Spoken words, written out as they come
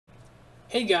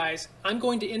Hey guys, I'm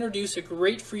going to introduce a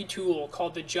great free tool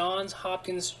called the Johns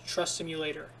Hopkins Truss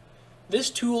Simulator. This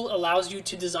tool allows you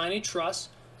to design a truss,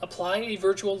 apply a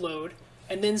virtual load,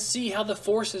 and then see how the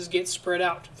forces get spread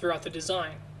out throughout the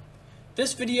design.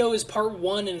 This video is part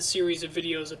 1 in a series of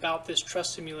videos about this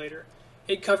truss simulator.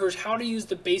 It covers how to use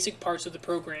the basic parts of the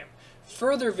program.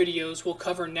 Further videos will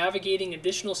cover navigating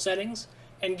additional settings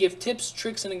and give tips,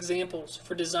 tricks, and examples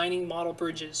for designing model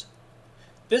bridges.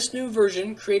 This new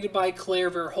version, created by Claire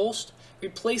Verholst,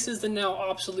 replaces the now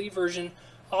obsolete version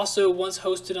also once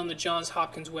hosted on the Johns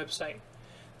Hopkins website.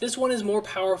 This one is more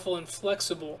powerful and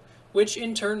flexible, which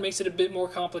in turn makes it a bit more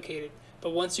complicated, but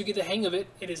once you get the hang of it,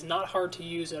 it is not hard to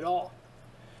use at all.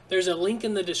 There's a link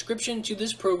in the description to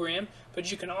this program,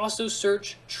 but you can also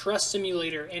search Truss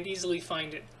Simulator and easily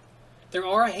find it. There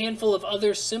are a handful of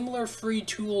other similar free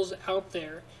tools out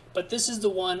there, but this is the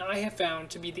one I have found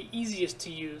to be the easiest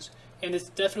to use, and it's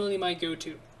definitely my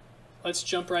go-to. Let's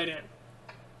jump right in.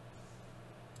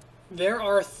 There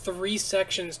are 3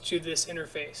 sections to this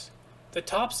interface. The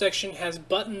top section has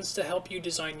buttons to help you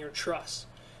design your truss.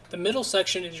 The middle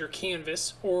section is your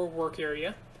canvas, or work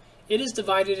area. It is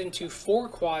divided into 4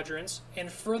 quadrants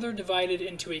and further divided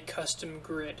into a custom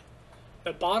grid.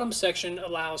 The bottom section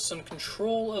allows some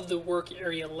control of the work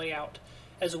area layout,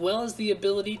 as well as the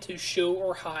ability to show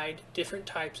or hide different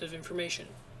types of information.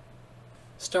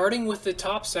 Starting with the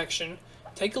top section,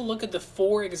 take a look at the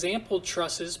 4 example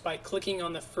trusses by clicking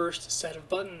on the first set of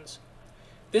buttons.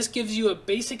 This gives you a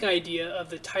basic idea of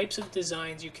the types of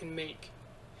designs you can make.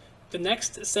 The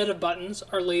next set of buttons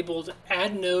are labeled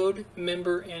Add Node,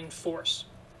 Member, and Force.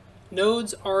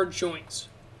 Nodes are joints.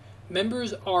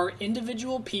 Members are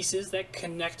individual pieces that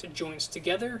connect joints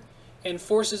together, and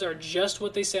forces are just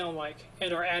what they sound like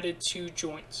and are added to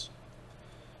joints.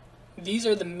 These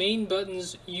are the main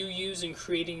buttons you use in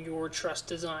creating your truss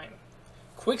design.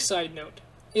 Quick side note,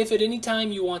 if at any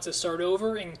time you want to start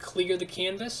over and clear the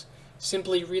canvas,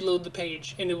 simply reload the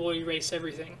page and it will erase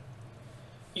everything.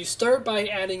 You start by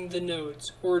adding the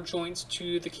nodes or joints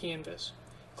to the canvas.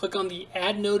 Click on the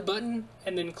Add Node button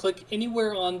and then click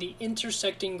anywhere on the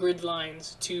intersecting grid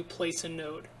lines to place a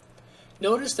node.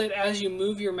 Notice that as you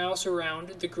move your mouse around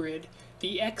the grid,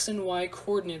 the X and Y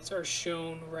coordinates are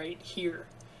shown right here.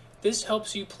 This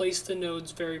helps you place the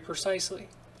nodes very precisely.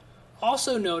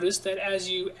 Also notice that as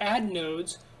you add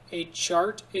nodes, a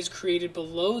chart is created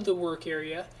below the work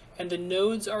area and the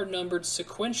nodes are numbered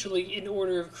sequentially in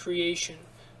order of creation,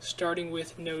 starting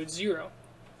with node 0.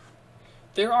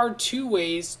 There are 2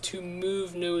 ways to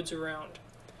move nodes around.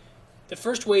 The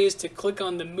first way is to click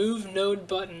on the Move Node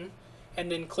button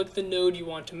and then click the node you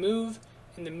want to move,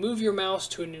 and then move your mouse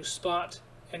to a new spot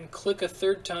and click a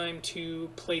 3rd time to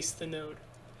place the node.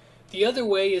 The other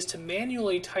way is to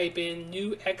manually type in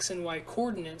new X and Y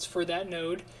coordinates for that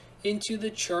node into the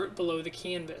chart below the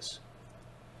canvas.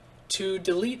 To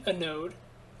delete a node,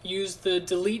 use the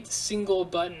Delete Single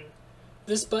button.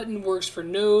 This button works for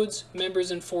nodes,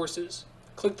 members, and forces.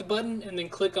 Click the button and then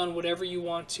click on whatever you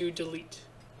want to delete.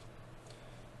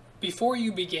 Before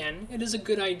you begin, it is a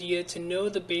good idea to know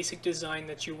the basic design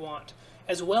that you want,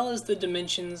 as well as the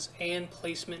dimensions and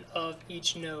placement of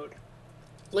each node.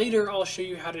 Later, I'll show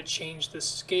you how to change the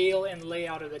scale and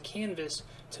layout of the canvas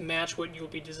to match what you'll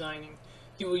be designing.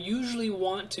 You will usually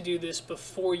want to do this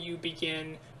before you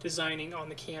begin designing on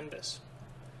the canvas.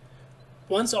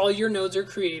 Once all your nodes are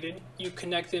created, you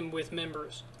connect them with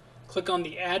members. Click on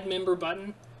the Add Member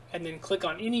button, and then click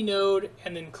on any node,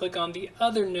 and then click on the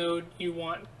other node you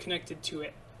want connected to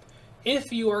it.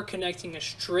 If you are connecting a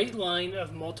straight line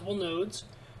of multiple nodes,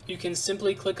 you can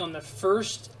simply click on the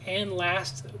first and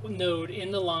last node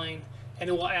in the line and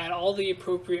it will add all the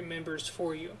appropriate members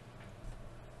for you.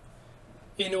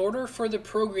 In order for the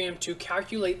program to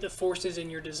calculate the forces in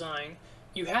your design,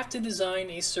 you have to design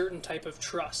a certain type of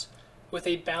truss with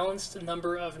a balanced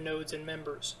number of nodes and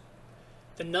members.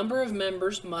 The number of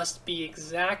members must be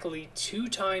exactly 2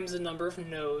 times the number of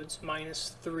nodes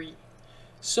minus 3.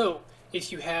 So,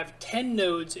 if you have 10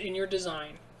 nodes in your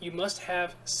design, you must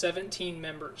have 17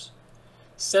 members.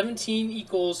 17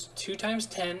 equals 2 times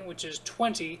 10, which is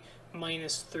 20,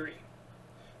 minus 3.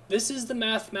 This is the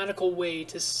mathematical way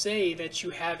to say that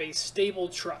you have a stable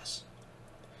truss.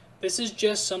 This is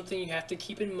just something you have to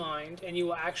keep in mind, and you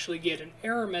will actually get an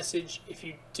error message if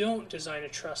you don't design a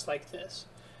truss like this.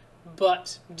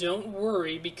 But don't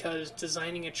worry, because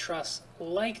designing a truss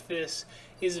like this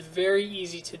is very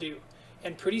easy to do.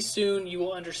 And pretty soon you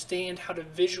will understand how to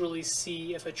visually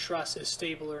see if a truss is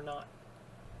stable or not.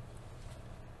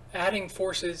 Adding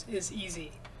forces is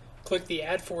easy. Click the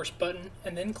Add Force button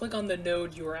and then click on the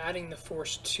node you are adding the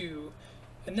force to.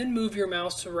 and then move your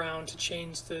mouse around to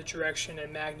change the direction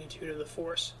and magnitude of the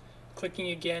force, clicking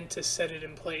again to set it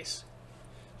in place.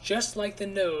 Just like the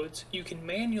nodes, you can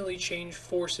manually change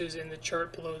forces in the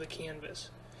chart below the canvas.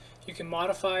 You can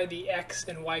modify the X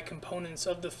and Y components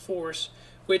of the force,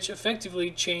 which effectively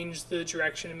change the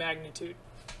direction and magnitude.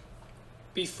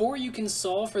 Before you can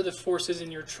solve for the forces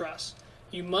in your truss,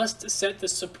 you must set the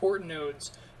support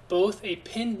nodes, both a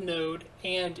pinned node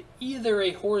and either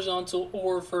a horizontal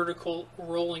or vertical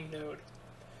rolling node.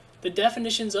 The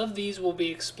definitions of these will be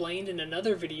explained in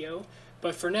another video,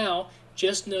 but for now,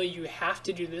 just know you have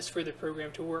to do this for the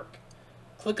program to work.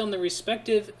 Click on the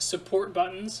respective support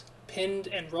buttons, pinned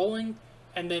and rolling,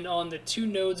 and then on the two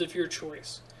nodes of your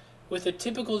choice. With a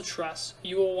typical truss,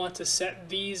 you will want to set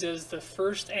these as the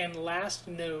first and last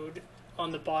node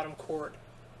on the bottom chord.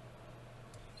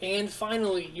 And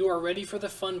finally, you are ready for the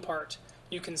fun part.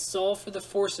 You can solve for the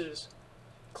forces.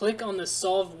 Click on the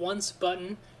Solve Once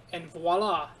button, and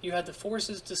voila, you have the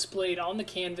forces displayed on the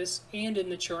canvas and in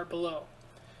the chart below.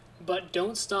 But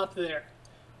don't stop there.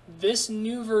 This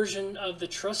new version of the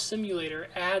Truss Simulator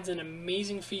adds an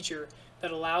amazing feature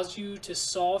that allows you to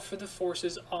solve for the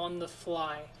forces on the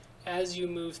fly as you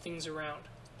move things around.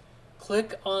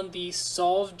 Click on the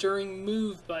Solve During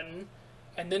Move button,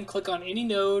 and then click on any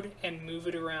node and move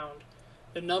it around.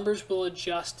 The numbers will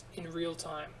adjust in real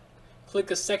time.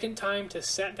 Click a second time to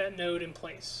set that node in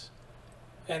place.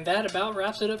 And that about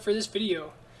wraps it up for this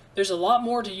video. There's a lot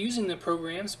more to using the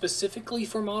program specifically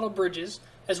for model bridges,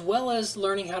 as well as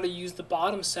learning how to use the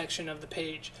bottom section of the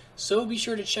page, so be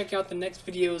sure to check out the next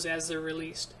videos as they're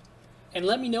released. And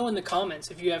let me know in the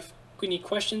comments if you have any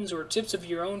questions or tips of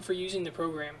your own for using the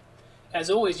program. As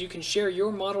always, you can share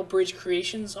your model bridge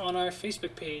creations on our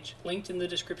Facebook page, linked in the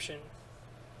description.